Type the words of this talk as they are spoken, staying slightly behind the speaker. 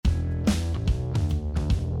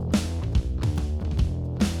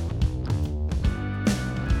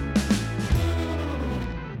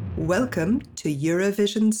Welcome to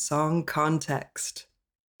Eurovision Song Context.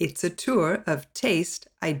 It's a tour of taste,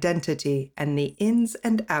 identity, and the ins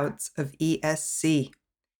and outs of ESC.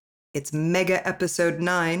 It's mega episode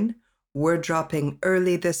 9. We're dropping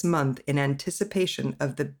early this month in anticipation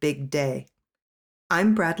of the big day.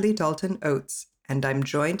 I'm Bradley Dalton Oates, and I'm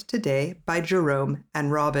joined today by Jerome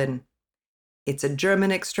and Robin. It's a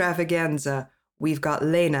German extravaganza. We've got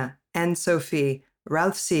Lena, Anne-Sophie,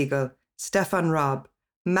 Ralph Siegel, Stefan Raab,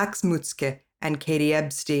 Max Mutzke, and Katie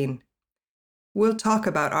Epstein. We'll talk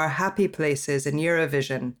about our happy places in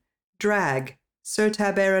Eurovision, drag,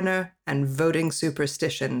 Surtaberener, and voting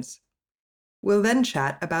superstitions. We'll then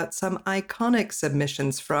chat about some iconic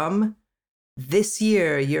submissions from this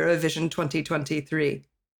year Eurovision 2023.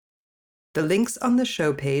 The links on the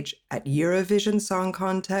show page at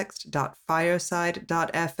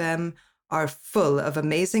eurovisionsongcontext.fireside.fm are full of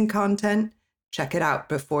amazing content. Check it out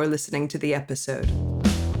before listening to the episode.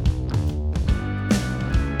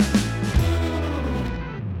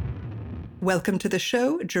 Welcome to the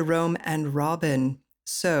show, Jerome and Robin.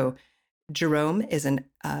 So, Jerome is an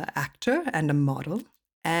actor and a model,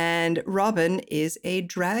 and Robin is a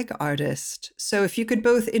drag artist. So if you could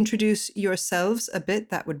both introduce yourselves a bit,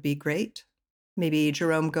 that would be great. Maybe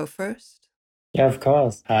Jerome, go first. Yeah, of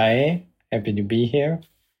course. Hi, happy to be here.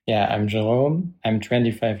 Yeah, I'm Jerome. I'm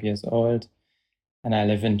 25 years old, and I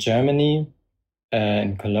live in Germany,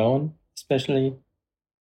 in Cologne especially.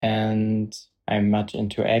 And I'm much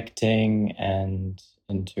into acting and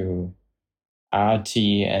into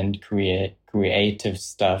arty and creative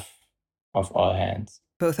stuff of all hands.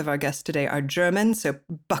 Both of our guests today are German, so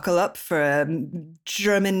buckle up for a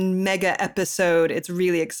German mega episode. It's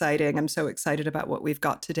really exciting. I'm so excited about what we've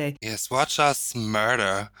got today. Yes, watch us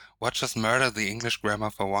murder the English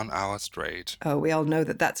grammar for 1 hour straight. Oh, we all know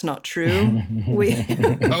that that's not true.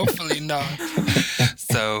 Hopefully not.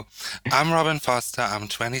 So, I'm Robin Foster. I'm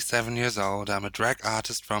 27 years old. I'm a drag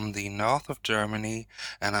artist from the north of Germany,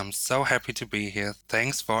 and I'm so happy to be here.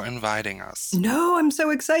 Thanks for inviting us. No, I'm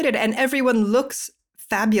so excited. And everyone looks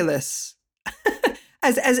fabulous.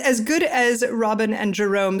 As good as Robin and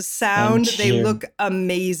Jerome sound, they look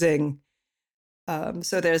amazing.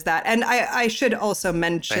 So there's that. And I should also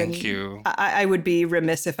mention, thank you. I would be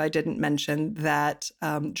remiss if I didn't mention that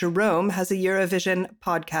Jerome has a Eurovision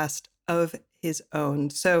podcast of his own.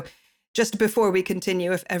 So just before we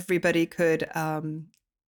continue, if everybody could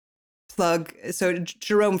plug. So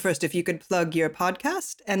Jerome, first, if you could plug your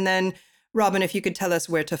podcast, and then Robin, if you could tell us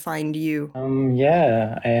where to find you.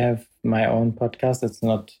 Yeah, I have my own podcast. It's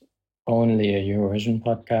not only a Eurovision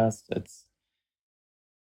podcast. It's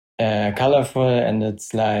colorful, and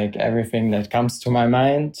it's like everything that comes to my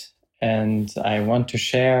mind and I want to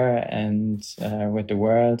share and with the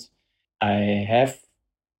world. I have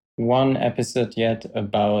one episode yet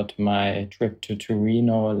about my trip to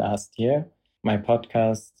Torino last year. My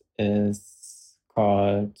podcast is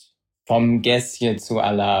called Vom Gässchen zu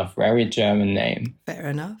Allah, very German name. Fair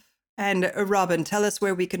enough. And Robin, tell us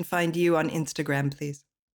where we can find you on Instagram, please.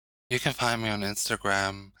 You can find me on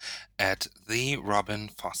Instagram at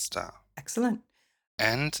 @TheRobinFoster. Excellent.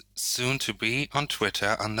 And soon to be on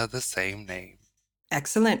Twitter under the same name.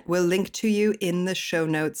 Excellent. We'll link to you in the show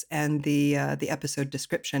notes and the episode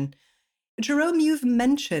description. Jerome, you've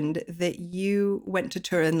mentioned that you went to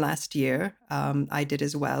Turin last year. I did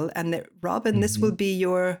as well. And that, Robin, this will be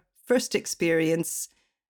your first experience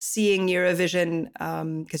seeing Eurovision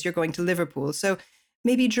because you're going to Liverpool. So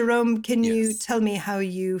maybe, Jerome, can you tell me how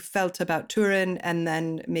you felt about Turin? And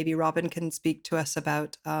then maybe Robin can speak to us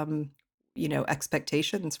about,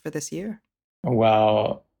 expectations for this year.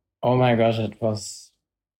 Well, oh my gosh, it was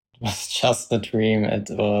just a dream.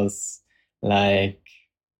 It was like,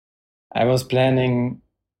 I was planning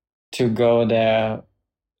to go there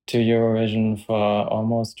to Eurovision for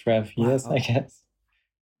almost 12 years, I guess.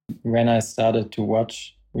 When I started to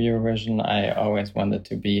watch Eurovision, I always wanted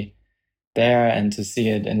to be there and to see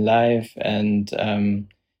it in live. And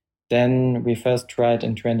then we first tried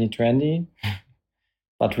in 2020,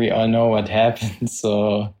 but we all know what happened.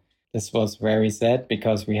 So this was very sad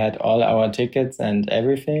because we had all our tickets and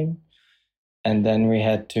everything. And then we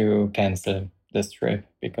had to cancel this trip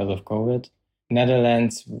because of COVID.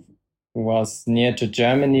 Netherlands was near to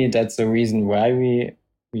Germany. That's the reason why we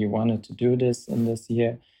wanted to do this in this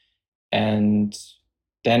year. And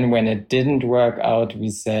then when it didn't work out, we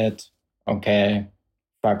said, okay,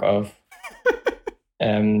 fuck off.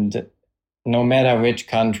 And no matter which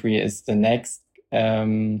country is the next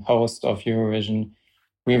host of Eurovision,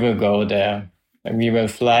 we will go there. We will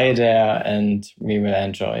fly there and we will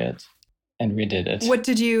enjoy it. And we did it. What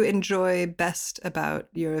did you enjoy best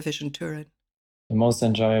about Eurovision Turin? the most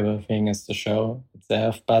enjoyable thing is the show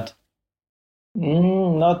itself, but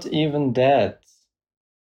not even that.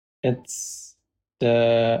 It's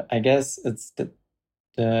I guess it's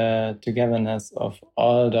the togetherness of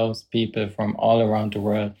all those people from all around the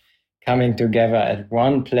world coming together at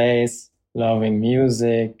one place, loving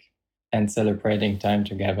music and celebrating time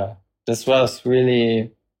together. This was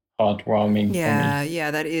really heartwarming for me.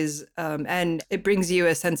 Yeah, that is, and it brings you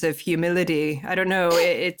a sense of humility. I don't know,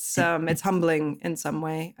 it's humbling in some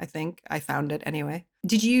way. I think I found it anyway.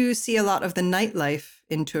 Did you see a lot of the nightlife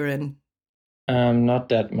in Turin? Not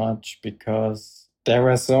that much because there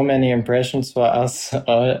were so many impressions for us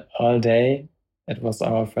all day. It was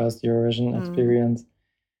our first Eurovision experience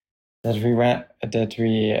that we were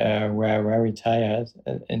very tired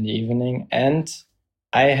in the evening, and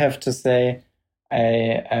I have to say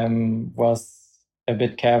I was a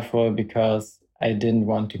bit careful because I didn't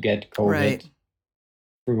want to get COVID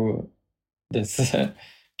through this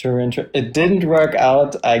Turin trip. It didn't work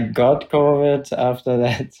out. I got COVID after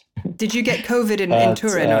that. Did you get COVID in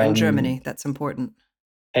Turin or in Germany? That's important.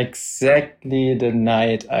 Exactly the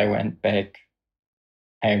night I went back,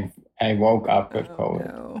 I woke up with COVID.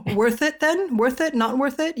 No. Worth it then? Worth it? Not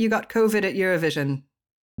worth it? You got COVID at Eurovision.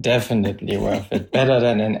 Definitely worth it. Better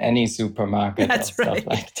than in any supermarket That's or stuff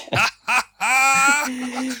like that.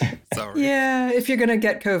 Sorry. Yeah, if you're gonna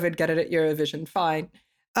get COVID, get it at Eurovision. Fine.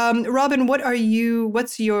 Robin, what are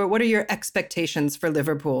your expectations for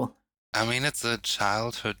Liverpool? I mean, it's a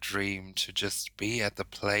childhood dream to just be at the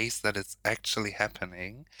place that it's actually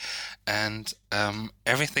happening, and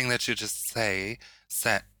everything that you just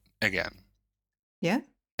said again. Yeah.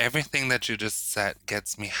 Everything that you just said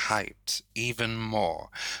gets me hyped even more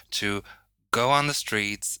to go on the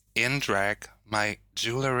streets in drag. My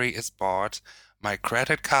jewelry is bought. My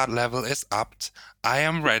credit card level is upped. I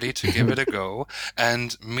am ready to give it a go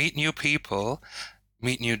and meet new people,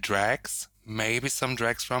 meet new drags, maybe some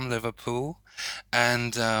drags from Liverpool,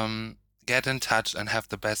 and get in touch and have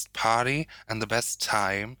the best party and the best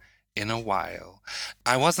time in a while.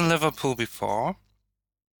 I was in Liverpool before,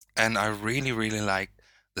 and I really, really liked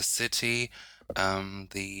the city,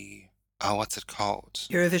 what's it called?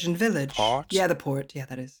 Eurovision Village. Port? Yeah, the port. Yeah,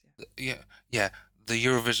 that is. Yeah, the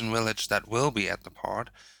Eurovision Village that will be at the port.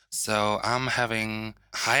 So I'm having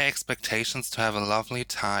high expectations to have a lovely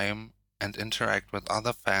time and interact with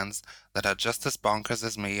other fans that are just as bonkers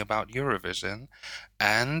as me about Eurovision.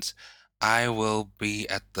 And I will be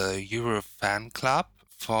at the Euro Fan Club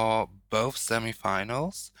for both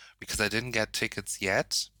semifinals because I didn't get tickets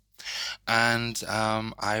yet. And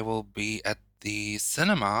I will be at the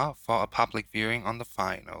cinema for a public viewing on the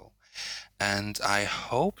final. And I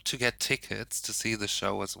hope to get tickets to see the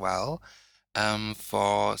show as well,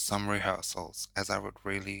 for some rehearsals, as I would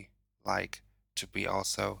really like to be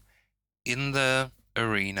also in the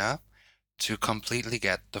arena to completely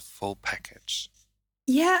get the full package.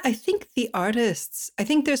 Yeah, I think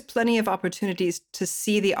there's plenty of opportunities to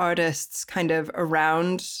see the artists kind of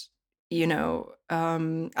around,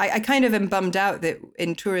 I kind of am bummed out that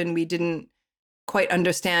in Turin we didn't quite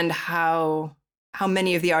understand how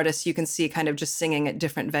many of the artists you can see kind of just singing at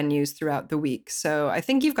different venues throughout the week. So I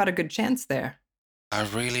think you've got a good chance there. I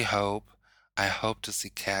hope to see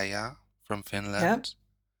Kaya from Finland. Yep.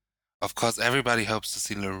 Of course, everybody hopes to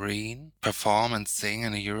see Loreen perform and sing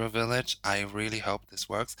in a Eurovillage. I really hope this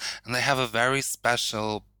works. And they have a very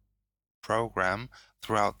special program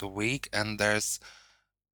throughout the week. And there's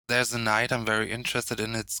a night I'm very interested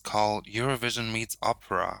in. It's called Eurovision Meets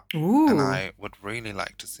Opera. Ooh. And I would really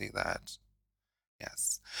like to see that.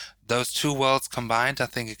 Yes. Those two worlds combined, I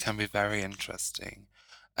think it can be very interesting.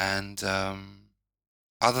 And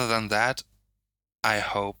other than that, I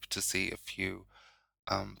hope to see a few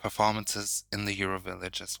performances in the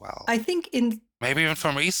Eurovillage as well. I think maybe even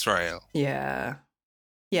from Israel. Yeah.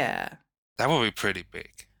 That would be pretty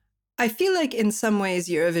big. I feel like in some ways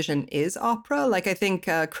Eurovision is opera. Like I think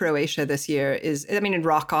Croatia this year is, in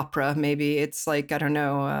rock opera, maybe it's like, I don't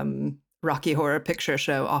know, Rocky Horror Picture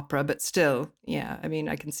Show opera, but still, yeah,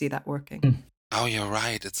 I can see that working. Oh, you're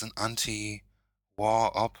right. It's an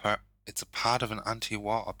anti-war opera. It's a part of an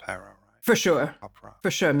anti-war opera, right? For sure. Opera.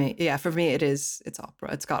 For sure. For me, it's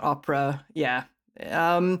opera. It's got opera. Yeah.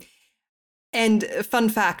 And fun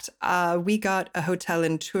fact, we got a hotel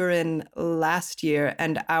in Turin last year,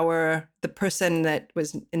 and the person that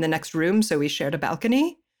was in the next room, so we shared a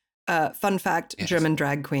balcony. Fun fact, yes. German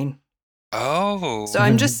drag queen. Oh. So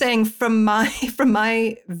I'm just saying, from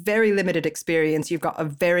my very limited experience, you've got a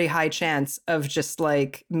very high chance of just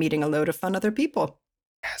like meeting a load of fun other people.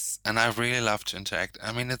 Yes, and I really love to interact.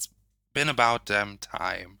 It's been about damn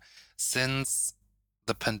time since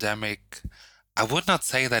the pandemic. I would not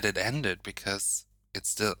say that it ended because it's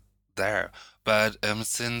still there. But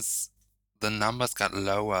since the numbers got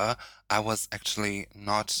lower, I was actually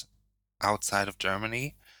not outside of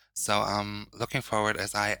Germany. So I'm looking forward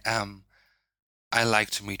as I am. I like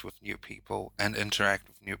to meet with new people and interact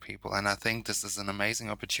with new people. And I think this is an amazing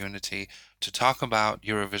opportunity to talk about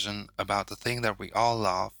Eurovision, about the thing that we all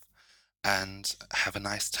love, and have a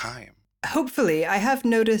nice time. Hopefully, I have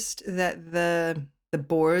noticed that the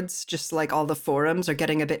boards, just like all the forums, are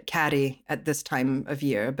getting a bit catty at this time of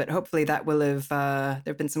year. But hopefully, that will have. There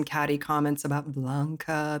have been some catty comments about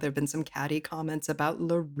Blanca. There have been some catty comments about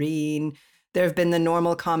Loreen. There have been the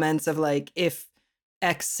normal comments of like, if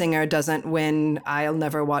X singer doesn't win, I'll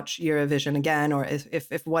never watch Eurovision again. Or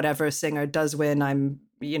if whatever singer does win, I'm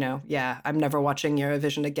never watching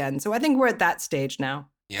Eurovision again. So I think we're at that stage now.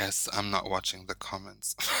 Yes, I'm not watching the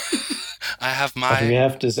comments. I have But we my.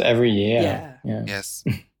 have this every year. Yeah. Yeah. Yes,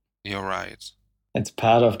 you're right. It's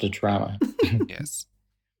part of the drama. Yes.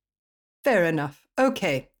 Fair enough.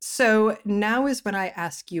 Okay, so now is when I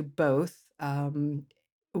ask you both,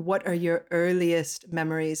 what are your earliest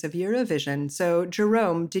memories of Eurovision? So,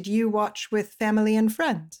 Jerome, did you watch with family and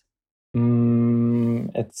friends?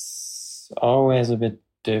 It's always a bit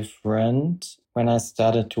different. When I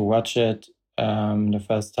started to watch it the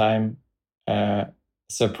first time,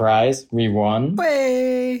 surprise, we won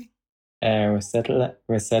Way! with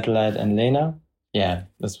Satellite and Lena. Yeah,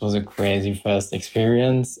 this was a crazy first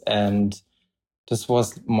experience. And this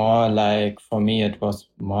was more like, for me, it was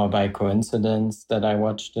more by coincidence that I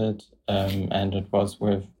watched it. And it was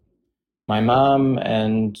with my mom,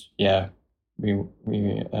 and yeah, we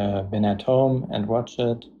been at home and watched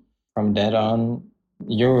it. From that on,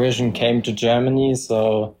 Eurovision came to Germany,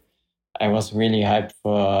 so I was really hyped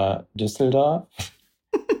for Düsseldorf.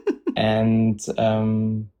 And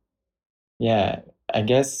yeah, I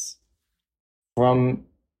guess from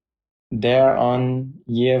there on,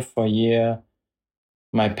 year for year,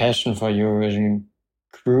 my passion for Eurovision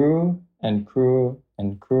grew and grew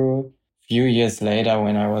and grew. Few years later,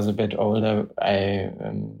 when I was a bit older, I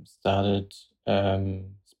started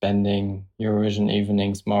spending Eurovision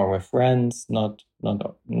evenings more with friends, not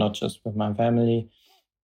just with my family.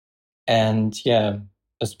 And yeah,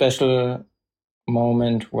 a special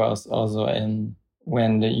moment was also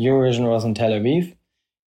when the Eurovision was in Tel Aviv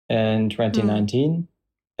in 2019.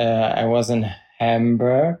 I was in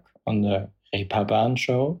Hamburg on the Reeperbahn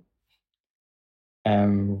show,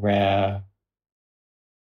 where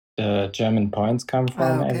the German points come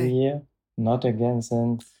from every year. Not again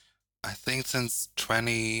since I think since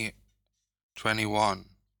 2021.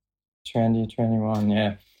 2021.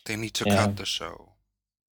 Yeah, They need to yeah, cut the show.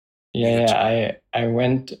 yeah. I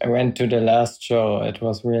went to the last show. It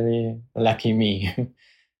was really lucky me.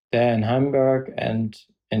 There in Hamburg, and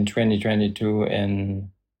in 2022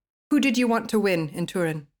 in. Who did you want to win in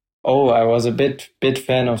Turin? Oh, I was a bit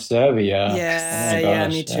fan of Serbia. Yeah, oh my yeah,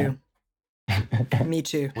 gosh, me too. Me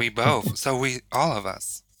too. We both. So all of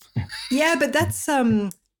us. Yeah, but that's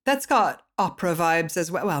got opera vibes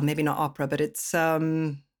as well. Well, maybe not opera, but it's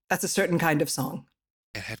that's a certain kind of song.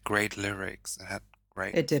 It had great lyrics.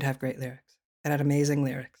 It did have great lyrics. It had amazing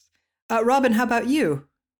lyrics. Robin, how about you?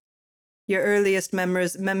 Your earliest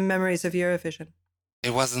memories of Eurovision?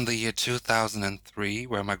 It was in the year 2003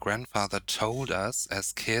 where my grandfather told us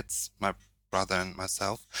as kids, my brother and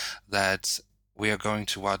myself, that we are going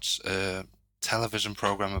to watch a television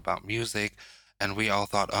program about music. And we all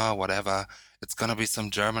thought, oh, whatever. It's going to be some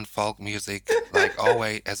German folk music, like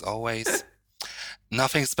always, as always.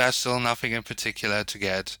 Nothing special, nothing in particular to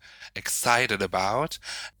get excited about.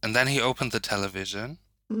 And then he opened the television.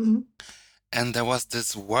 Mm-hmm. And there was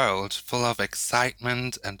this world full of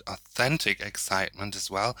excitement and authentic excitement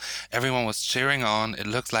as well. Everyone was cheering on. It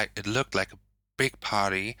looked like a big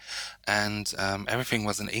party, and everything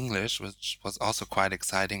was in English, which was also quite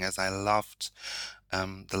exciting as I loved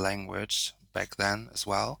the language back then as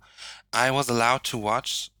well. I was allowed to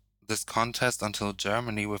watch this contest until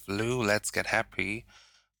Germany with Lou Let's Get Happy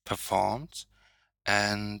performed,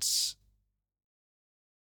 and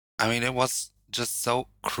I mean it was just so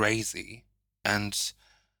crazy and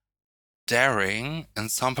daring,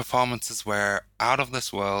 and some performances were out of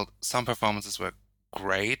this world, some performances were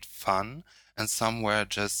great fun, and some were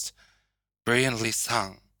just brilliantly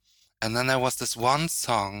sung. And then there was this one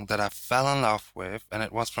song that I fell in love with, and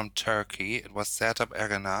it was from Turkey. It was Sertab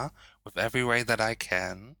Erener with Every Way That I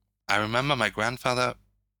Can. I remember my grandfather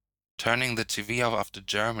turning the TV off after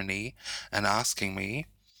Germany and asking me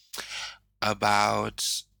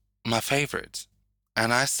about my favorite.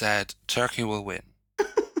 And I said, Turkey will win.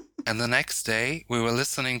 And the next day, we were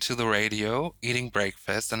listening to the radio, eating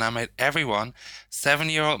breakfast, and I made everyone,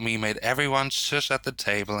 7-year-old me, made everyone shush at the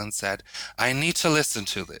table and said, I need to listen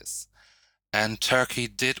to this. And Turkey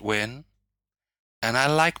did win. And I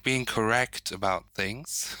like being correct about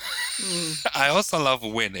things. I also love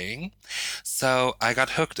winning. So I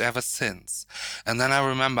got hooked ever since. And then I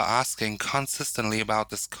remember asking consistently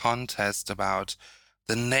about this contest, about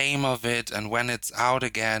the name of it and when it's out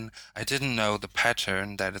again. I didn't know the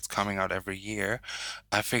pattern that it's coming out every year.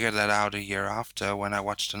 I figured that out a year after when I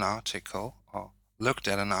watched an article or looked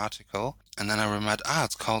at an article. And then I remembered,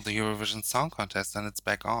 it's called the Eurovision Song Contest and it's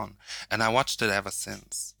back on. And I watched it ever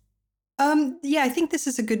since. Yeah, I think this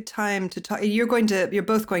is a good time to talk. You're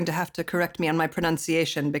both going to have to correct me on my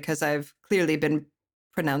pronunciation because I've clearly been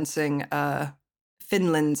pronouncing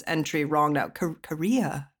Finland's entry wrong now.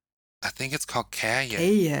 Korea. I think it's called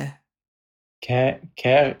Kaya.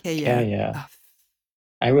 Kaya.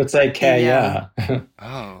 I would say Kaya.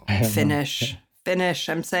 Oh. Finnish.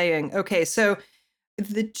 I'm saying. Okay, so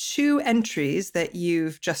the two entries that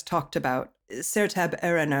you've just talked about, Sertab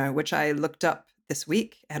Erener, which I looked up this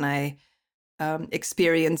week and I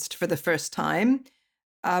experienced for the first time.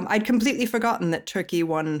 I'd completely forgotten that Turkey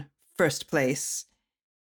won first place.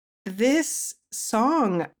 This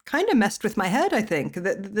song kind of messed with my head, I think,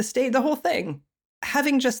 the whole thing.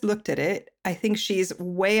 Having just looked at it, I think she's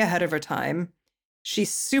way ahead of her time.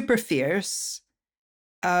 She's super fierce.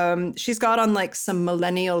 She's got on like some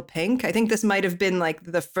millennial pink. I think this might have been like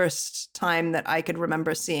the first time that I could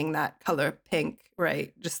remember seeing that color pink,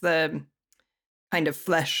 right? Just the kind of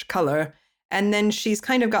flesh color. And then she's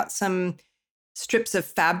kind of got some strips of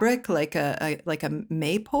fabric, like a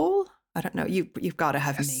maypole. I don't know. You've got to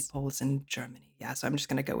have maypoles in Germany. Yeah, so I'm just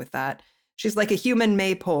going to go with that. She's like a human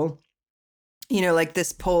maypole, like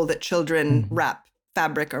this pole that children wrap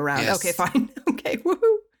fabric around. Yes. Okay, fine. Okay,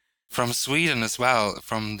 woohoo. From Sweden as well,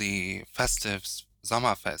 from the festive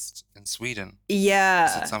Sommerfest in Sweden.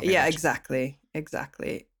 Yeah, exactly.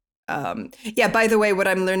 Yeah, by the way, what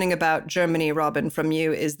I'm learning about Germany, Robin, from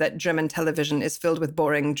you is that German television is filled with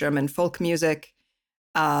boring German folk music.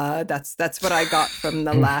 That's what I got from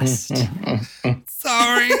the last.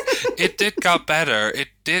 Sorry, it did got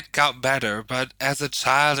better, but as a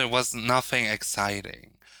child, it was nothing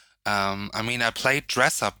exciting. I played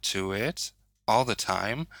dress up to it all the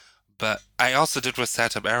time, but I also did with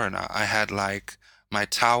Sertab Erener. I had like my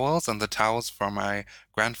towels and the towels from my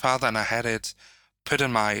grandfather, and I had it put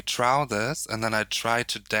in my trousers, and then I tried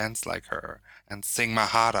to dance like her and sing my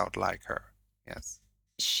heart out like her. Yes.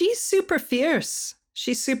 She's super fierce.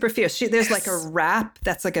 There's like a rap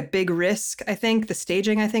that's like a big risk, I think. The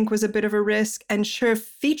staging, I think, was a bit of a risk. And her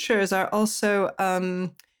features are also,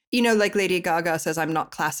 like Lady Gaga says, I'm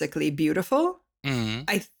not classically beautiful. Mm-hmm.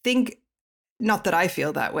 I think, not that I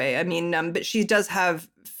feel that way. I mean, but she does have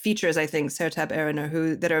features, I think, Sertab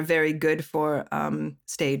Erener, that are very good for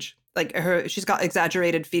stage. Like she's got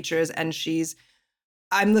exaggerated features, and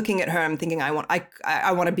I'm looking at her, I'm thinking, I want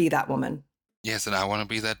to be that woman. Yes, and I want to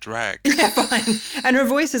be that drag. Yeah, fine. And her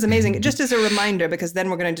voice is amazing. Just as a reminder, because then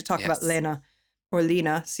we're going to talk about Lena,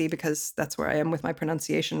 because that's where I am with my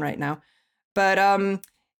pronunciation right now. But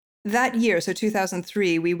that year, so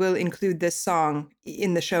 2003, we will include this song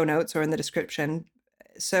in the show notes or in the description.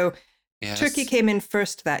 So Turkey came in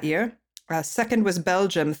first that year. Second was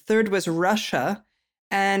Belgium. Third was Russia.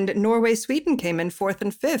 And Norway, Sweden came in fourth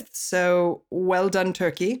and fifth. So well done,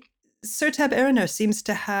 Turkey. Sertab Erener seems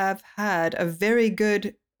to have had a very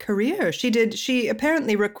good career. She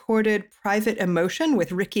apparently recorded Private Emotion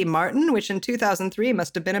with Ricky Martin, which in 2003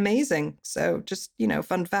 must have been amazing. So just,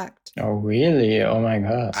 fun fact. Oh, really? Oh my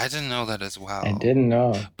God. I didn't know that as well. I didn't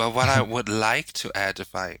know. But what I would like to add,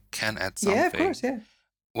 if I can add something. Yeah, of course, yeah.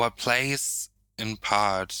 What plays in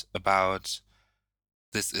part about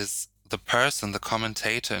this is the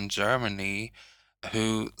commentator in Germany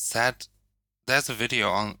who said, there's a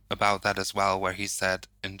video about that as well, where he said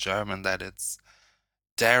in German that it's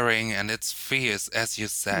daring and it's fierce, as you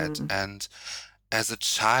said. And as a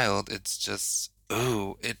child, it's just,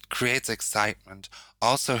 it creates excitement.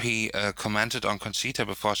 Also, he commented on Conchita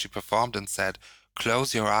before she performed and said,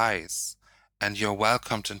 close your eyes and you're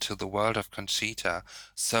welcomed into the world of Conchita.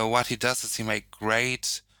 So what he does is he makes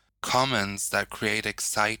great comments that create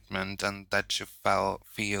excitement and that you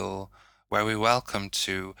feel very welcome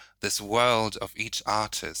to this world of each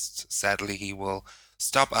artist. Sadly, he will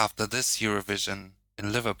stop after this Eurovision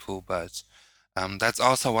in Liverpool, but that's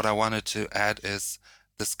also what I wanted to add, is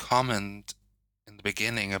this comment in the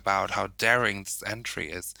beginning about how daring this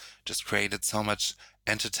entry is just created so much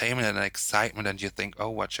entertainment and excitement, and you think,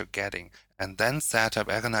 oh, what you're getting. And then Sertab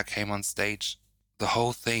Erener came on stage the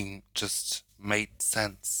whole thing just made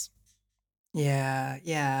sense. Yeah,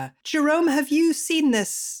 yeah. Jerome, have you seen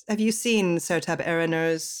this? Have you seen Sertab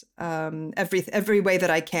Erener's Every Way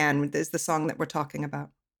That I Can is the song that we're talking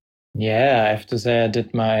about? Yeah, I have to say I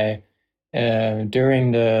did my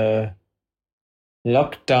during the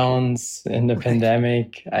lockdowns in the Right.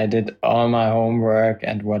 pandemic, I did all my homework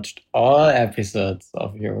and watched all episodes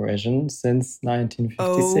of Eurovision since Oh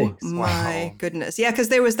 1956. my Wow. goodness. Yeah, because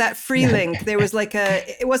there was that free link. There was like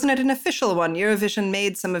it wasn't an official one. Eurovision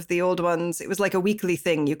made some of the old ones. It was like a weekly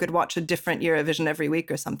thing. You could watch a different Eurovision every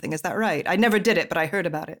week or something. Is that right? I never did it, but I heard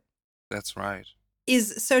about it. That's right.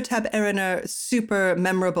 Is Sertab Erener super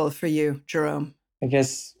memorable for you, Jerome? I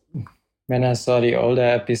guess when I saw the older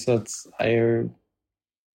episodes, I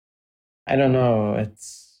don't know.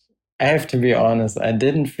 I have to be honest. I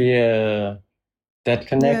didn't feel that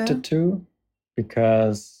connected to,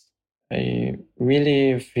 because I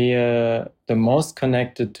really feel the most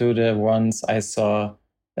connected to the ones I saw,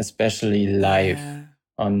 especially live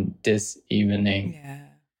on this evening. Yeah.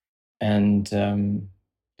 And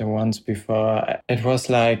the ones before, it was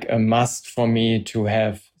like a must for me to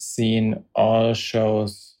have seen all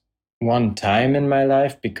shows one time in my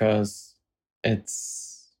life, because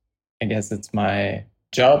I guess it's my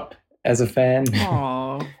job as a fan.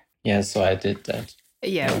 Aww. Yeah, so I did that.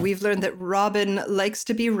 Yeah, we've learned that Robin likes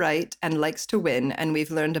to be right and likes to win. And we've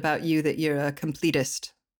learned about you that you're a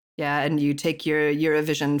completist. Yeah, and you take your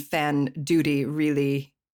Eurovision fan duty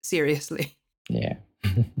really seriously. Yeah.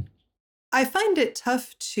 I find it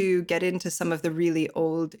tough to get into some of the really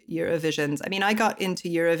old Eurovisions. I mean, I got into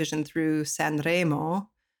Eurovision through Sanremo,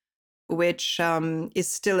 which is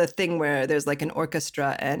still a thing where there's like an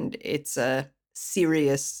orchestra and it's a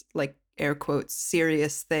serious, like air quotes,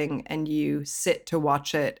 serious thing. And you sit to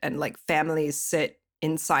watch it and like families sit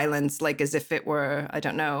in silence, like as if it were, I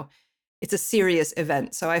don't know, it's a serious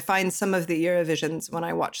event. So I find some of the Eurovisions when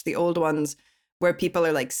I watch the old ones where people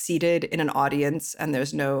are like seated in an audience and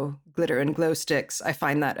there's no glitter and glow sticks. I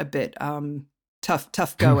find that a bit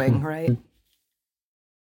tough going, right?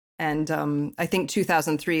 And I think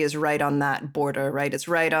 2003 is right on that border, right? It's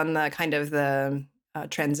right on the kind of the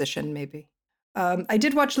transition, maybe. I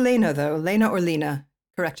did watch Lena, though. Lena or Lena?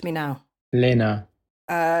 Correct me now. Lena.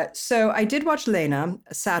 So I did watch Lena,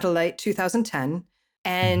 Satellite 2010.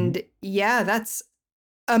 And yeah, that's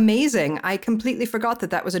amazing. I completely forgot that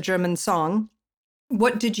that was a German song.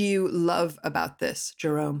 What did you love about this,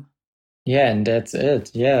 Jerome? Yeah, and that's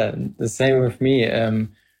it. Yeah, the same with me.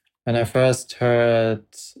 When I first heard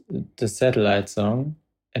the Satellite song,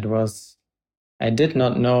 I did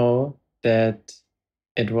not know that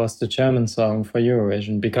it was the German song for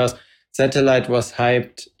Eurovision, because Satellite was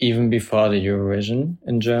hyped even before the Eurovision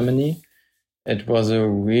in Germany. It was a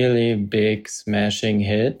really big smashing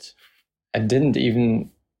hit. I didn't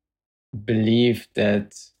even believe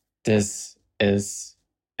that this is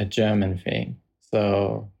a German thing.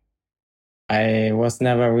 So I was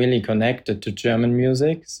never really connected to German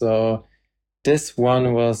music. So this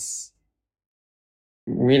one was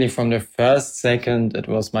really, from the first second, it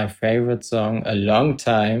was my favorite song a long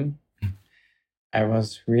time. I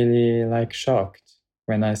was really like shocked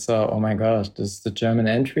when I saw, oh my gosh, this is the German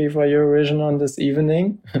entry for Eurovision on this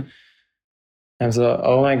evening. I thought,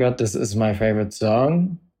 oh my God, this is my favorite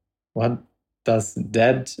song. What does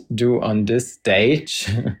that do on this stage?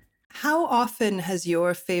 How often has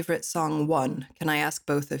your favorite song won? Can I ask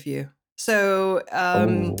both of you? So,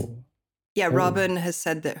 yeah, Robin has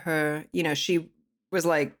said that she was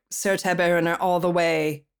like Sertab Erener all the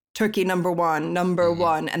way, Turkey number one,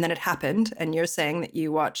 and then it happened. And you're saying that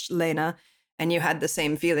you watched Lena and you had the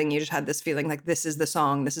same feeling. You just had this feeling like this is the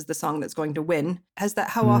song that's going to win.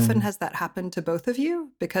 How often has that happened to both of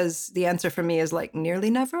you? Because the answer for me is like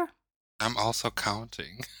nearly never. I'm also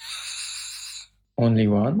counting. Only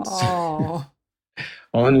once. Oh.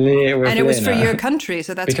 Only with And it was Lena. for your country,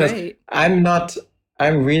 so that's because great. I'm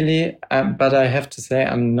really, but I have to say,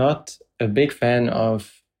 I'm not a big fan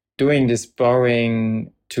of doing this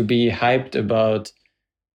boring to be hyped about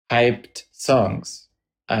hyped songs.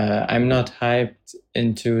 I'm not hyped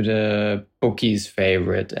into the bookies'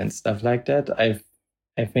 favorite and stuff like that. I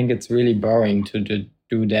think it's really boring to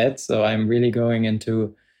do that. So I'm really going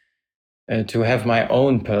into to have my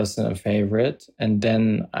own personal favorite, and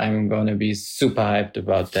then I'm going to be super hyped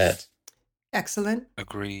about that. Excellent.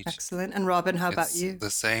 Agreed. Excellent. And Robin, how about you? The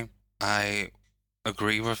same. I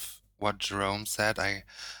agree with what Jerome said.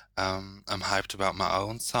 I'm hyped about my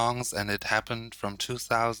own songs, and it happened from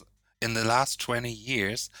 2000 in the last 20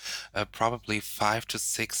 years, probably 5 to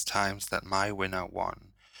 6 times that my winner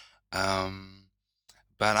won.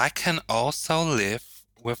 But I can also live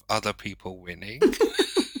with other people winning.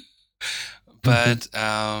 But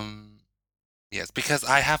yes, because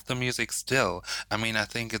I have the music still. I mean, I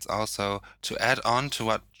think it's also to add on to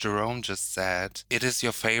what Jerome just said. It is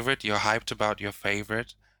your favorite, you're hyped about your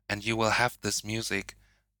favorite, and you will have this music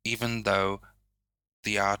even though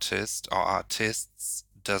the artist or artists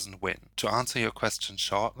doesn't win. To answer your question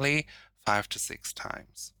shortly, 5 to 6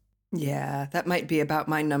 times. Yeah, that might be about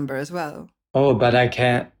my number as well. Oh, but I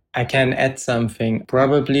can add something.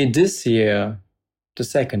 Probably this year, the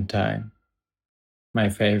second time, my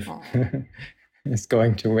fave is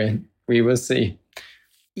going to win. We will see.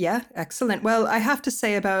 Yeah, excellent. Well, I have to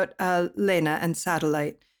say about Lena and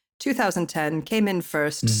Satellite, 2010 came in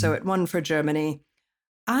 1st, so it won for Germany.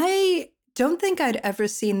 I don't think I'd ever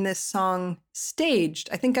seen this song staged.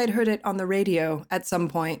 I think I'd heard it on the radio at some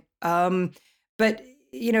point. But,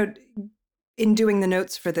 you know, in doing the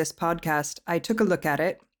notes for this podcast, I took a look at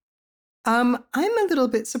it. I'm a little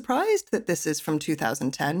bit surprised that this is from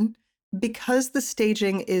 2010 because the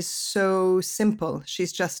staging is so simple.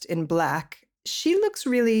 She's just in black. She looks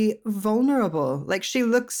really vulnerable. Like she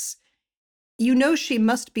looks, she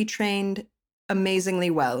must be trained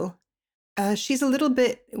amazingly well. She's a little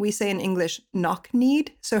bit, we say in English,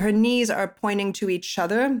 knock-kneed. So her knees are pointing to each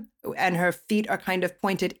other and her feet are kind of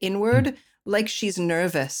pointed inward, like she's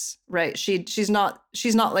nervous, right? She's not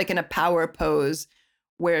like in a power pose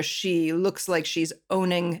where she looks like she's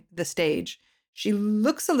owning the stage. She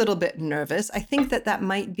looks a little bit nervous. I think that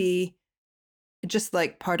might be just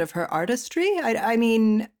like part of her artistry. I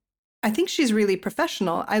mean, I think she's really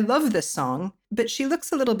professional. I love this song, but she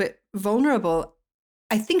looks a little bit vulnerable.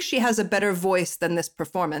 I think she has a better voice than this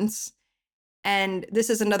performance. And this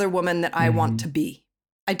is another woman that I want to be.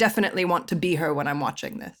 I definitely want to be her when I'm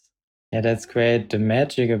watching this. Yeah, that's great. The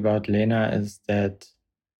magic about Lena is that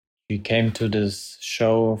she came to this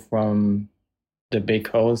show from the big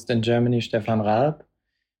host in Germany, Stefan Raab,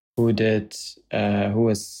 who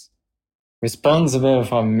is responsible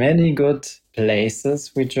for many good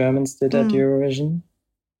places we Germans did at Eurovision.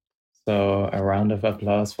 So a round of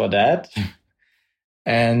applause for that.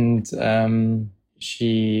 And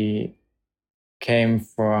she came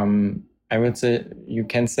from, I would say, you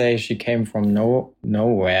can say she came from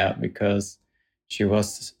nowhere because she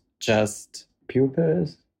was just pupil,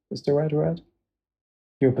 is the right word?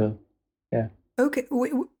 Pupil, yeah. Okay.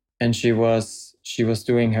 And she was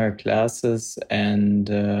doing her classes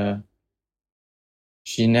and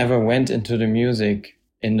she never went into the music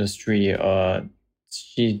industry, or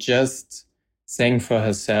she just sang for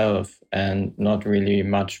herself and not really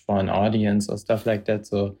much for an audience or stuff like that.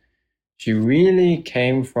 So she really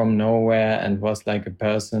came from nowhere and was like a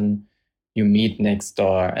person you meet next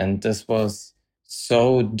door. And this was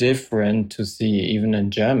so different to see even in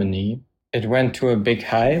Germany. It went to a big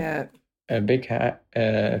hype. Yeah.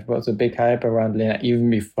 It was a big hype around Lena even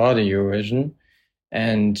before the Eurovision.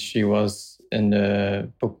 And she was in the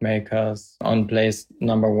bookmakers on place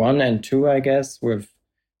number 1 and 2, I guess, with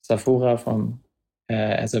Safura from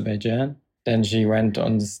Azerbaijan. Then she went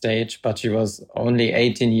on the stage, but she was only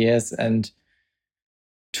 18 years. And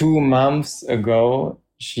 2 months ago,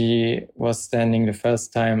 she was standing the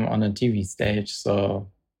first time on a TV stage. So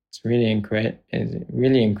it's really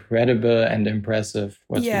incredible and impressive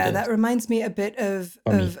what she did. That reminds me a bit of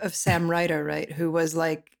Sam Ryder, right? Who was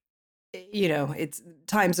like, it's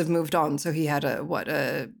times have moved on. So he had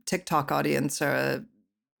a TikTok audience or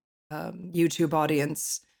a YouTube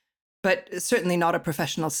audience, but certainly not a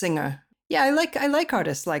professional singer. Yeah, I like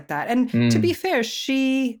artists like that. And to be fair,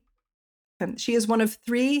 she is one of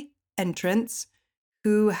 3 entrants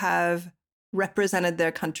who have represented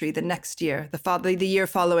their country the next year, the year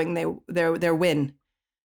following their win.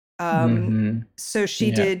 So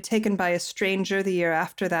she did Taken by a Stranger the year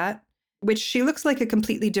after that, which she looks like a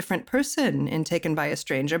completely different person in Taken by a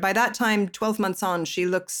Stranger. By that time, 12 months on, she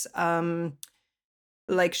looks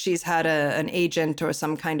like she's had an agent or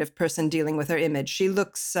some kind of person dealing with her image. She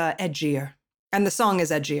looks edgier, and the song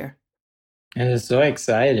is edgier. And it's so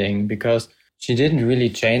exciting because she didn't really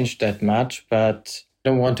change that much, but I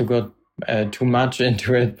don't want to go too much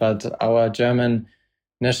into it, but our German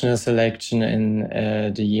national selection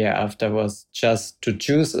in the year after was just to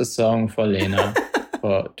choose a song for Lena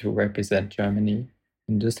to represent Germany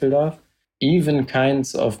in Düsseldorf. Even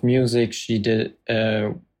kinds of music she did,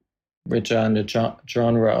 which are in the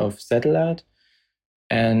genre of satellite,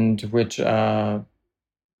 and which are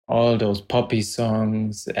all those poppy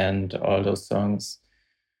songs and all those songs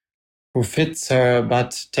who fits her.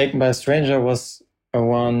 But Taken by a Stranger was a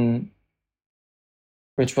one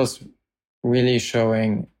which was really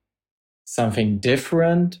showing something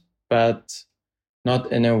different, but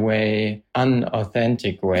not in a way,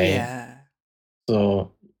 unauthentic way. Yeah.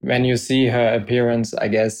 So when you see her appearance, I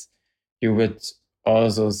guess you would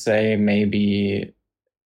also say maybe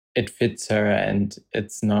it fits her and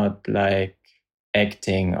it's not like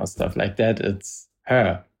acting or stuff like that. It's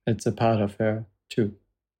her. It's a part of her too.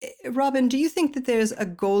 Robin, do you think that there's a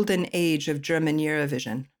golden age of German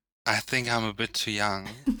Eurovision? I think I'm a bit too young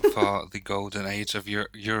for the golden age of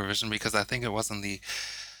Eurovision, because I think it was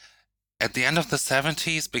at the end of the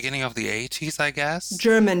 70s, beginning of the 80s, I guess.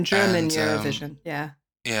 German And Eurovision, yeah.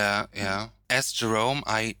 yeah. As Jerome,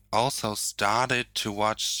 I also started to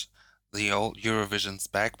watch the old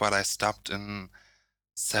Eurovisions back, but I stopped in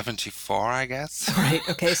 74, I guess. Right,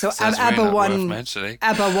 okay, so, So it's ABBA really not worth won, mentioning.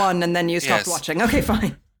 ABBA won, and then you stopped Yes. watching. Okay,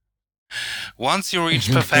 fine. Once you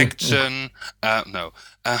reach perfection, no.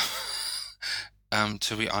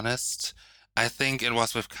 To be honest, I think it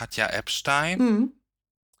was with Katja Epstein, Mm.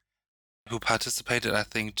 who participated, I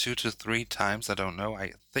think, 2 to 3 times. I don't know.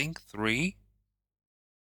 I think 3.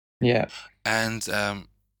 Yeah. And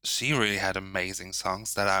she really had amazing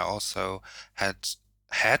songs that I also had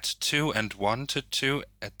to and wanted to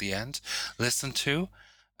at the end listen to,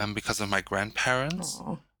 because of my grandparents.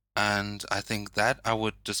 Aw. And I think that I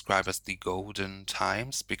would describe as the golden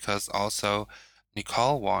times, because also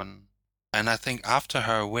Nicole won. And I think after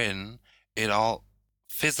her win, it all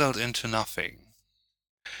fizzled into nothing,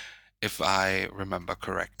 if I remember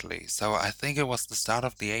correctly. So I think it was the start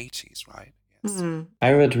of the 80s, right? Yes. Mm.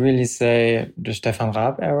 I would really say the Stefan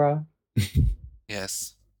Raab era.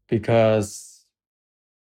 Yes. Because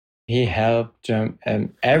he helped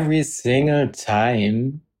every single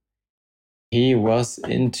time he was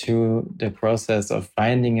into the process of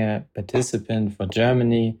finding a participant for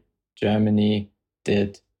Germany. Germany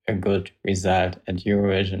did a good result at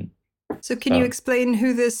Eurovision. So can you explain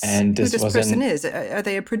who this person is? Are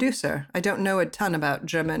they a producer? I don't know a ton about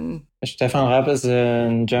German. Stefan Raab is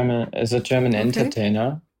a German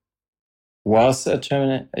entertainer. Was a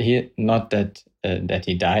German. Not that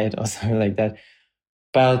he died or something like that,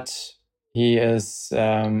 but he is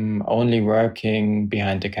only working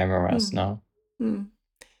behind the cameras now. Mm.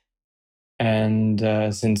 And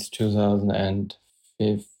since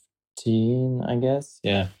 2015, I guess.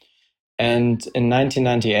 Yeah. And in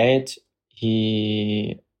 1998,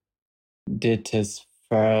 he did his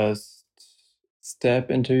first step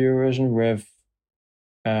into Eurovision with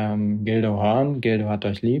Gildo Horn. Gildo hat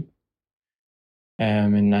euch lieb.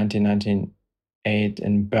 In 1998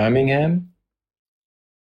 in Birmingham.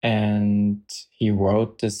 And he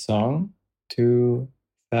wrote this song.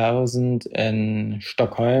 2000 in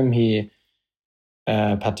Stockholm, he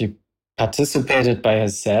participated by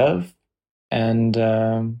himself and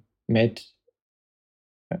made,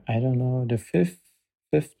 I don't know, the fifth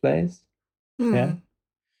place. Yeah.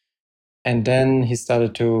 And then he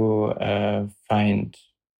started to find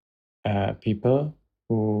people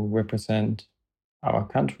who represent our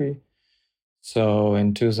country. So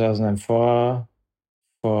in 2004,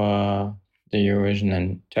 for the Eurovision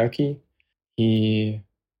in Turkey, he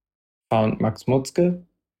found Max Mutzke,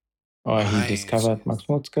 or he discovered Max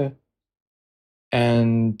Mutzke,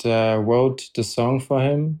 and wrote the song for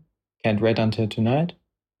him, Can't Wait Until Tonight.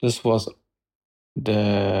 This was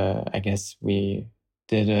I guess we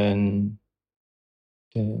did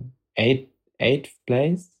the eighth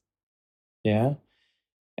place. Yeah.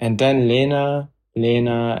 And then Lena,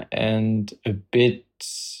 and a bit,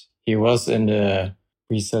 he was in the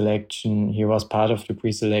pre-selection. He was part of the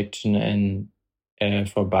pre-selection and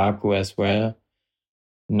for Baku as well.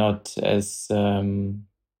 Not as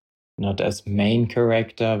main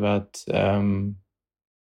character, but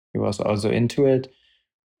he was also into it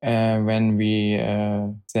when we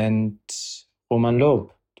sent Roman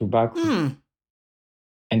Lob to Baku.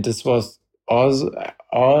 And this was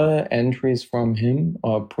all entries from him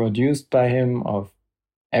or produced by him of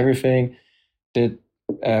everything that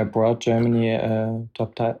brought Germany a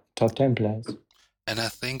top 10 place. And I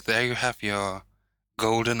think there you have your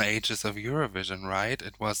golden ages of Eurovision, right?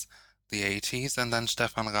 It was the 80s and then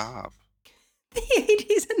Stefan Raab. The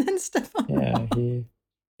 80s and then Stefan Raab.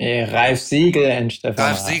 Ralf Siegel and Stefan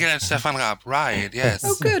Raab. Ralf Siegel and Stefan Raab, right, yes.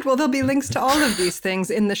 Oh, good. Well, there'll be links to all of these things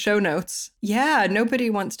in the show notes. Yeah, nobody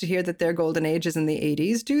wants to hear that their golden age is in the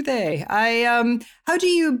 80s, do they? How do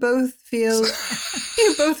you both feel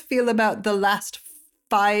about the last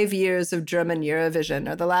 5 years of German Eurovision,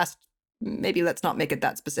 or the last, maybe let's not make it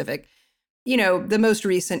that specific, the most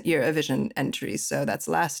recent Eurovision entries. So that's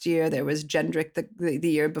last year. There was Jendrik the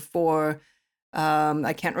year before.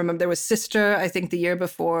 I can't remember. There was Sister, I think, the year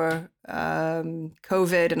before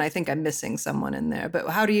COVID, and I think I'm missing someone in there. But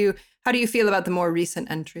how do you feel about the more recent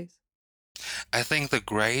entries? I think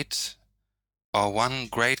one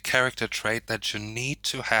great character trait that you need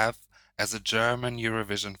to have as a German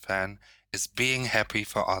Eurovision fan is being happy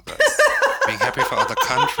for others. Being happy for other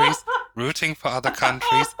countries, rooting for other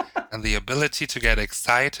countries, and the ability to get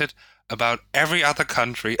excited about every other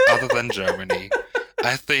country other than Germany.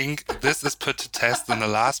 I think this is put to test in the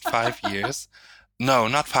last 5 years. No,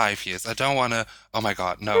 not 5 years. I don't want to. Oh my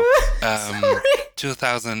God, no. Sorry.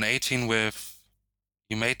 2018 with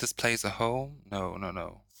You Made This Place a Home?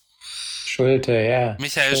 No. Schulte, yeah.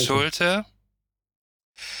 Michael Schulte.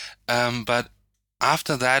 But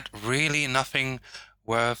after that, really nothing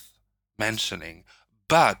worth mentioning.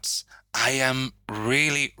 But I am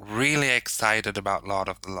really, really excited about Lord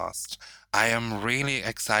of the Lost. I am really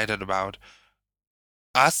excited about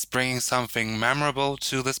us bringing something memorable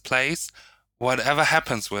to this place, whatever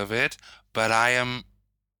happens with it. But I am,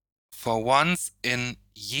 for once in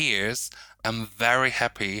years, I'm very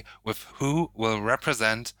happy with who will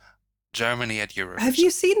represent Germany at Eurovision. Have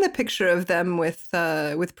you seen the picture of them with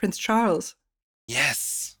Prince Charles?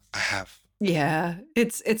 Yes, I have. Yeah,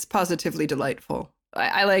 it's positively delightful.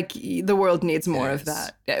 I like, the world needs more of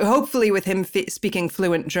that. Hopefully with him speaking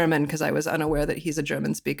fluent German, because I was unaware that he's a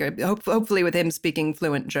German speaker. Hopefully with him speaking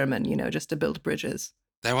fluent German, just to build bridges.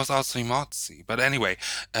 There was also Emotzi. But anyway,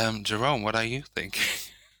 Jerome, what are you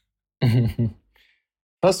thinking?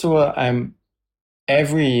 First of all, I'm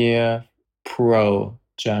every year pro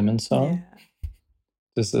German song. Yeah.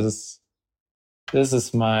 This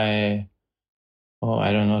is my,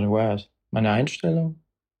 I don't know the word. Meine Einstellung.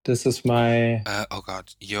 This is my. Oh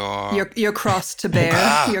God, your cross to bear.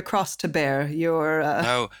 Your cross to bear. Your.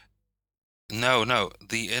 No.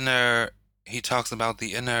 The inner. He talks about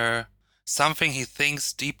the inner. Something he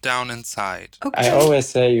thinks deep down inside. Okay. I always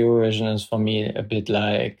say Eurovision is for me a bit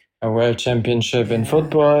like a world championship in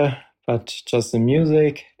football, but just in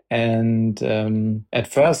music. And at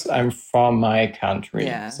first, I'm from my country.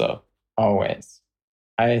 Yeah. So always.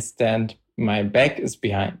 My back is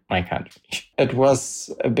behind my country. It was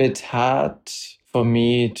a bit hard for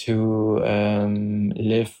me to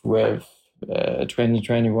live with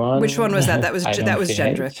 2021. Which one was that? That was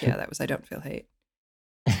Gendrich. Yeah, that was I Don't Feel Hate.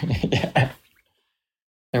 Yeah.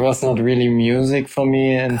 It was not really music for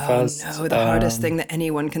me in first. No, the hardest thing that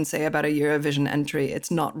anyone can say about a Eurovision entry, it's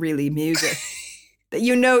not really music.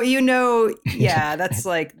 you know, yeah, that's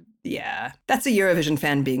that's a Eurovision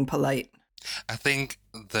fan being polite. I think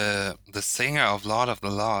the singer of Lord of the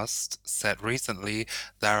Lost said recently,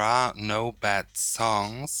 there are no bad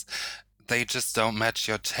songs, they just don't match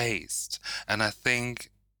your taste. And I think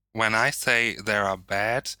when I say there are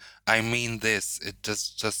bad, I mean this. It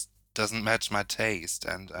just doesn't match my taste.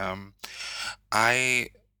 And I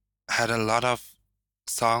had a lot of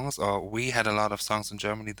songs, or we had a lot of songs in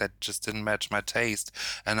Germany that just didn't match my taste.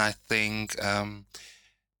 And I think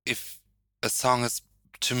if a song is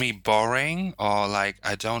to me boring, or like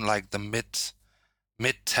I don't like the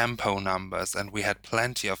mid-tempo numbers, and we had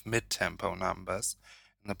plenty of mid-tempo numbers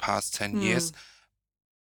in the past 10 years,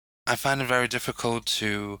 I find it very difficult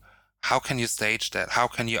to, how can you stage that? How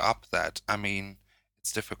can you up that? I mean,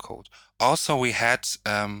 it's difficult. Also, we had,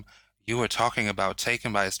 you were talking about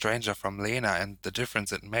Taken by a Stranger from Lena and the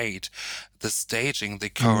difference it made. The staging,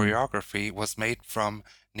 the choreography was made from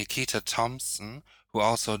Nikita Thompson, who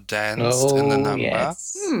also danced in the number.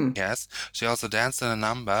 Yes, she also danced in the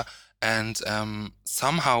number. And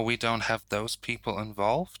somehow we don't have those people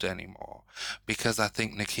involved anymore, because I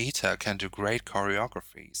think Nikita can do great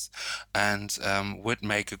choreographies and would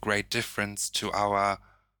make a great difference to our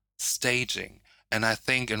staging. And I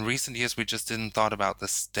think in recent years we just didn't thought about the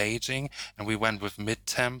staging, and we went with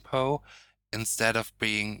mid-tempo instead of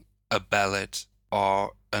being a ballad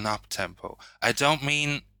or an up-tempo. I don't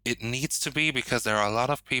mean it needs to be, because there are a lot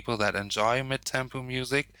of people that enjoy mid-tempo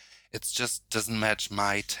music. It just doesn't match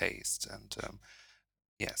my taste. And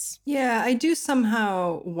yes. Yeah, I do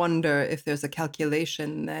somehow wonder if there's a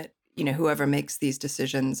calculation that, whoever makes these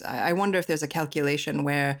decisions, I wonder if there's a calculation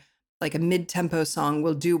where like a mid-tempo song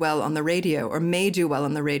will do well on the radio, or may do well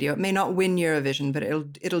on the radio. It may not win Eurovision, but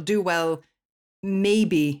it'll do well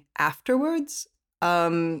maybe afterwards.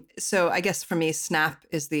 So I guess for me, Snap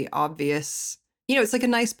is the obvious, it's like a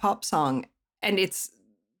nice pop song, and it's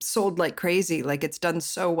sold like crazy. Like, it's done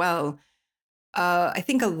so well. I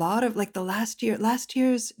think a lot of like the last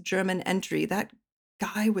year's German entry, that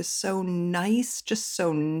guy was so nice, just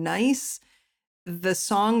so nice. The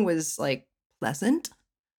song was like pleasant.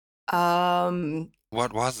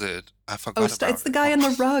 What was it? I forgot about it's the guy on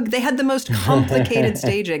the rug. They had the most complicated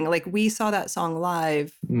staging. Like, we saw that song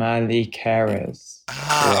live. Miley Cyrus.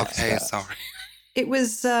 Okay, sorry. It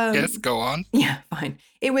was Yes, go on. yeah, fine.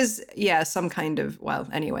 It was some kind of, well,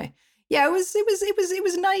 anyway. Yeah, it was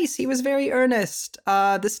nice. He was very earnest.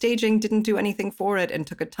 The staging didn't do anything for it and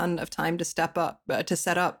took a ton of time to set up,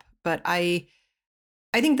 but I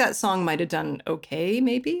think that song might have done okay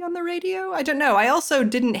maybe on the radio. I don't know. I also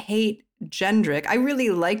didn't hate Gendrick. I really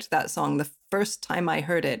liked that song the first time I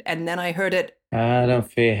heard it, and then I heard it I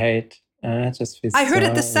don't feel hate. I just feel I heard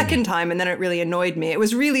it the sorry. second time and then it really annoyed me. It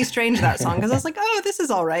was really strange, that song, because I was like, oh, this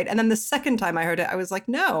is all right. And then the second time I heard it, I was like,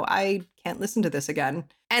 no, I can't listen to this again.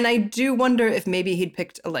 And I do wonder if maybe he'd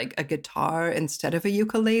picked a guitar instead of a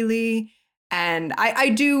ukulele. And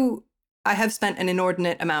I have spent an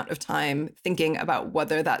inordinate amount of time thinking about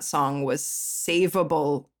whether that song was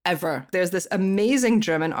savable ever. There's this amazing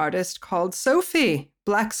German artist called Sophie,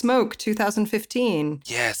 Black Smoke 2015.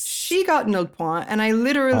 Yes. She got null point, and I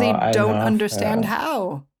literally I don't love understand her.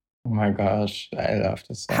 how. Oh my gosh, I love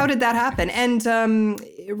this song. How did that happen? And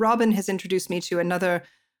Robin has introduced me to another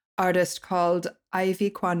artist called Ivy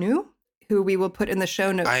Kwanu, who we will put in the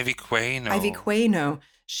show notes. Ivy Quano. Ivy Quano.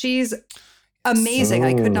 She's amazing.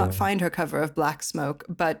 I could not Ooh. find her cover of Black Smoke,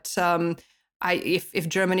 but if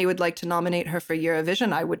Germany would like to nominate her for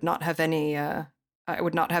Eurovision, I would not have any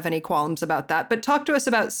qualms about that. But talk to us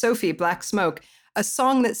about Sophie, Black Smoke, a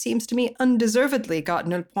song that seems to me undeservedly got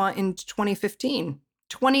null point in 2015.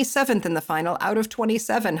 27th in the final out of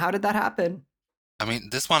 27. How did that happen? I mean,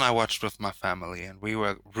 this one I watched with my family, and we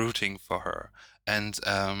were rooting for her. And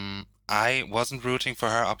I wasn't rooting for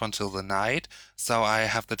her up until the night, so I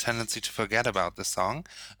have the tendency to forget about the song.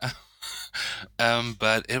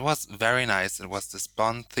 But it was very nice. It was this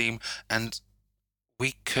Bond theme, and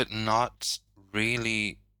we could not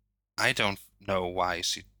really. I don't know why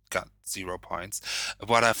she got 0 points.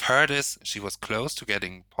 What I've heard is she was close to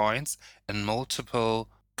getting points in multiple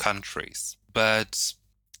countries, but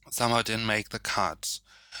somehow didn't make the cut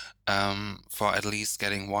for at least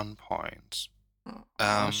getting 1 point.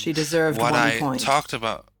 She deserved What 1 point. I talked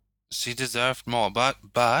about, she deserved more, but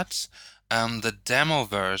the demo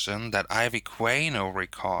version that Ivy Quano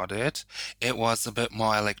recorded, it was a bit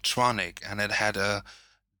more electronic and it had a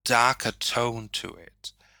darker tone to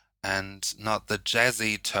it and not the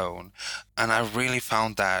jazzy tone. And I really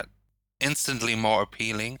found that instantly more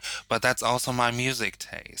appealing, but that's also my music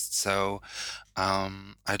taste. So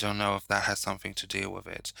I don't know if that has something to do with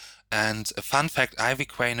it. And a fun fact, Ivy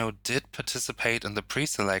Quano did participate in the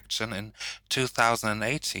pre-selection in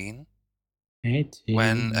 2018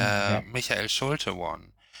 when Yeah. Michael Schulte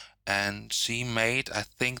won. And she made, I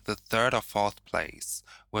think, the third or fourth place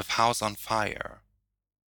with House on Fire.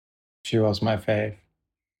 She was my fave.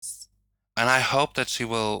 And I hope that she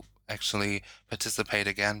will actually participate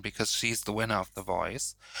again because she's the winner of The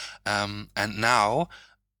Voice. And now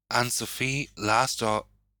Anne-Sophie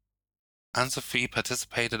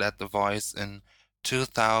participated at The Voice in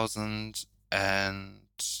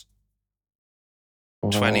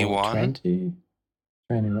 2021.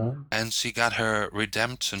 21. And she got her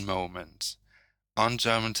redemption moment on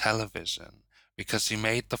German television because she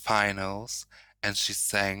made the finals and she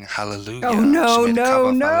sang Hallelujah. Oh, no, she made a cover no,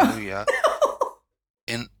 of no. Hallelujah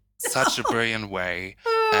in such a brilliant way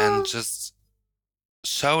and just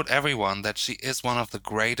showed everyone that she is one of the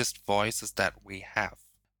greatest voices that we have.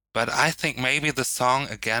 But I think maybe the song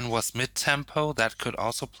again was mid-tempo. That could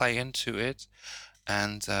also play into it.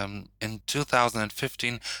 And in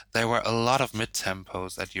 2015, there were a lot of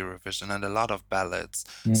mid-tempos at Eurovision and a lot of ballads.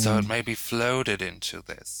 So it maybe floated into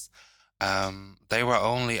this. They were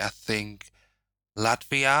only, I think,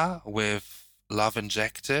 Latvia with Love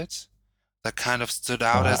Injected that kind of stood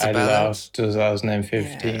out as a I ballad. love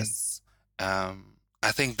 2015. Yes.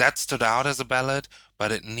 I think that stood out as a ballad,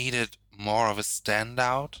 but it needed more of a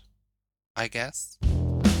standout, I guess.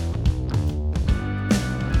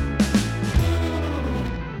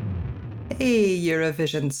 Hey,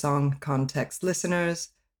 Eurovision Song Contest listeners.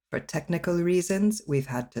 For technical reasons, we've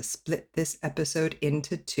had to split this episode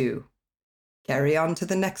into two. Carry on to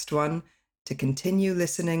the next one to continue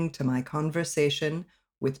listening to my conversation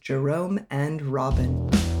with Jerome and Robin.